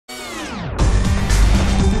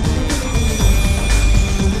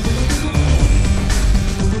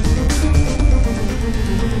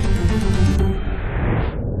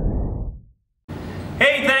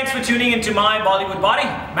into my Bollywood body।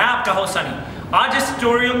 मैं आपका host Sunny. आज इस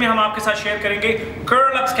ट्यूटोरियल में हम आपके साथ शेयर करेंगे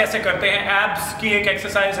कर्ल अप्स कैसे करते हैं। एब्स की एक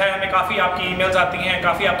एक्सरसाइज है, हमें काफ़ी आपकी ईमेल्स आती हैं,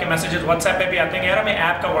 काफ़ी आपके मैसेजेस व्हाट्सएप पे भी आते हैं, यार हमें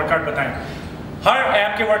ऐप का वर्कआउट बताएं। हर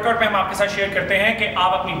ऐप के वर्कआउट में हम आपके साथ शेयर करते हैं कि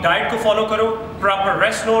आप अपनी डाइट को फॉलो करो, प्रॉपर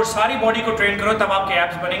रेस्ट लो और सारी बॉडी को ट्रेन करो, तब आपके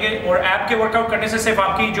एब्स बनेंगे। और ऐप के वर्कआउट करने से सिर्फ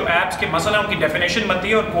आपकी जो एब्स के मसल है उनकी डेफिनेशन बनती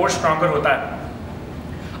है और कोर स्ट्रॉन्गर होता है।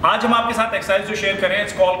 आज हम आपके साथ एक्सरसाइज जो शेयर कर रहे हैं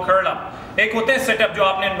इट्स कॉल्ड कर्ल अप। एक होते हैं सेटअप जो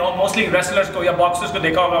आपने मोस्टली रेसलर्स को या बॉक्सर्स को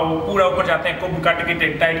देखा होगा, वो पूरा ऊपर जाते हैं, कुब कट के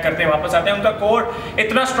टाइट करते हैं, वापस आते हैं, उनका कोर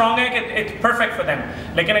इतना स्ट्रांग है कि इट्स परफेक्ट फॉर देम।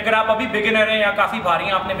 लेकिन अगर आप अभी बिगिनर हैं या काफ़ी भारी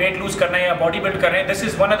हैं, आपने वेट लूज करना है या बॉडी बिल्ड कर रहे हैं, this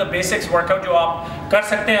is one of the basics workout जो आप कर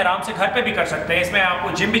सकते हैं, आराम से घर पे भी कर सकते हैं। इसमें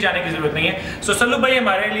आपको जिम भी जाने की जरूरत नहीं है। सो सल्लू भाई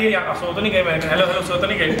हमारे लिए, सो तो नहीं गए, हेलो हेलो, सो तो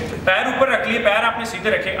नहीं गए, पैर ऊपर रख लिए, पैर आपने सीधे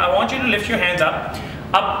रखे। I want you to lift your hands up.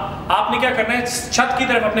 अब आपने क्या करना है, छत की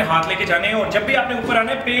तरफ अपने हाथ लेके जाने हैं और जब भी आपने ऊपर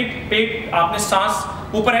आना है, पेट आपने सांस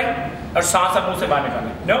ऊपर है और सांस आप मुंह से बाहर निकालना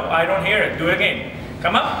है। No, I don't hear it, do it again,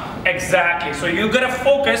 come up, exactly. So you got to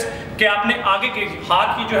focus कि आपने आगे के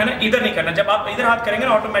हाथ की जो है ना इधर नहीं करना। जब आप इधर हाथ करेंगे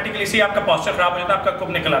ना, ऑटोमेटिकली से आपका पोस्चर खराब हो जाता है, आपका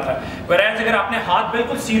कुब निकल आता है। Whereas अगर आपने हाथ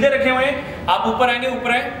बिल्कुल सीधे रखे हुए हैं, आप ऊपर आएंगे,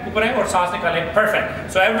 ऊपर आए और सांस निकालें,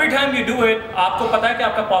 perfect. So every time you do it, आपको पता है कि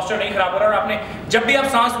आपका पोस्चर नहीं खराब हो रहा। और आपने जब भी आप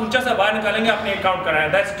सांस ऊंचा सा बाहर निकालेंगे, आपने एक काउंट करना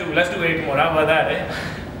है। That's 2, let's do 8 more, how about that?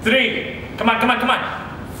 3, come on,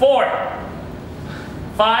 4,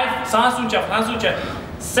 5, सांस ऊंचा,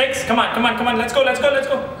 6, come on, let's go,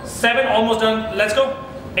 7, almost done, let's go,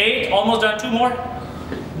 8, almost done, 2 more,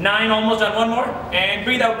 9, almost done, 1 more, and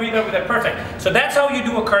breathe out, perfect. So that's how you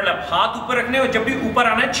do a curl up. हाथ ऊपर रखने और जब भी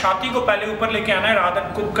ऊपर आना है, छाती को पहले ऊपर लेके आना है,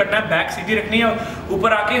 रादर कुब करना है, बैक सीधी रखनी है और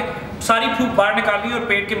ऊपर आके सारी फूक बाहर निकालनी है और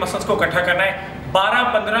पेट के मसल्स को इकट्ठा करना है।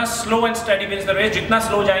 12-15 slow and steady wins the race. जितना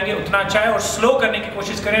स्लो जाएंगे उतना अच्छा है और स्लो करने की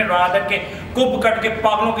कोशिश करें, रादर के कुब कट के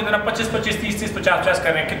पागलों की तरह 25-25, 30-30, 50-50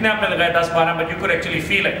 कर रहे हैं। कितने आपने लगाए? 10-12, but you could actually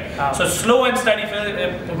feel it. So slow and steady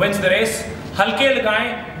wins the race. हल्के लगाएं,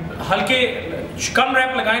 कम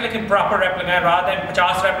रैप लगाएं लेकिन प्रॉपर रैप लगाएं, रादर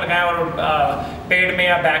 50 रैप लगाएं और पेट में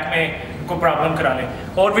या बैक में को प्रॉब्लम करा लें।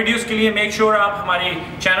 और वीडियोस के लिए मेक श्योर आप हमारे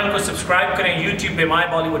चैनल को सब्सक्राइब करें यूट्यूब पे my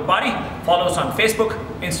Bollywood body, follow us on Facebook,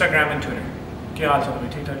 Instagram and Twitter. क्या हाल चाल है?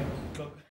 ठीक ठाक।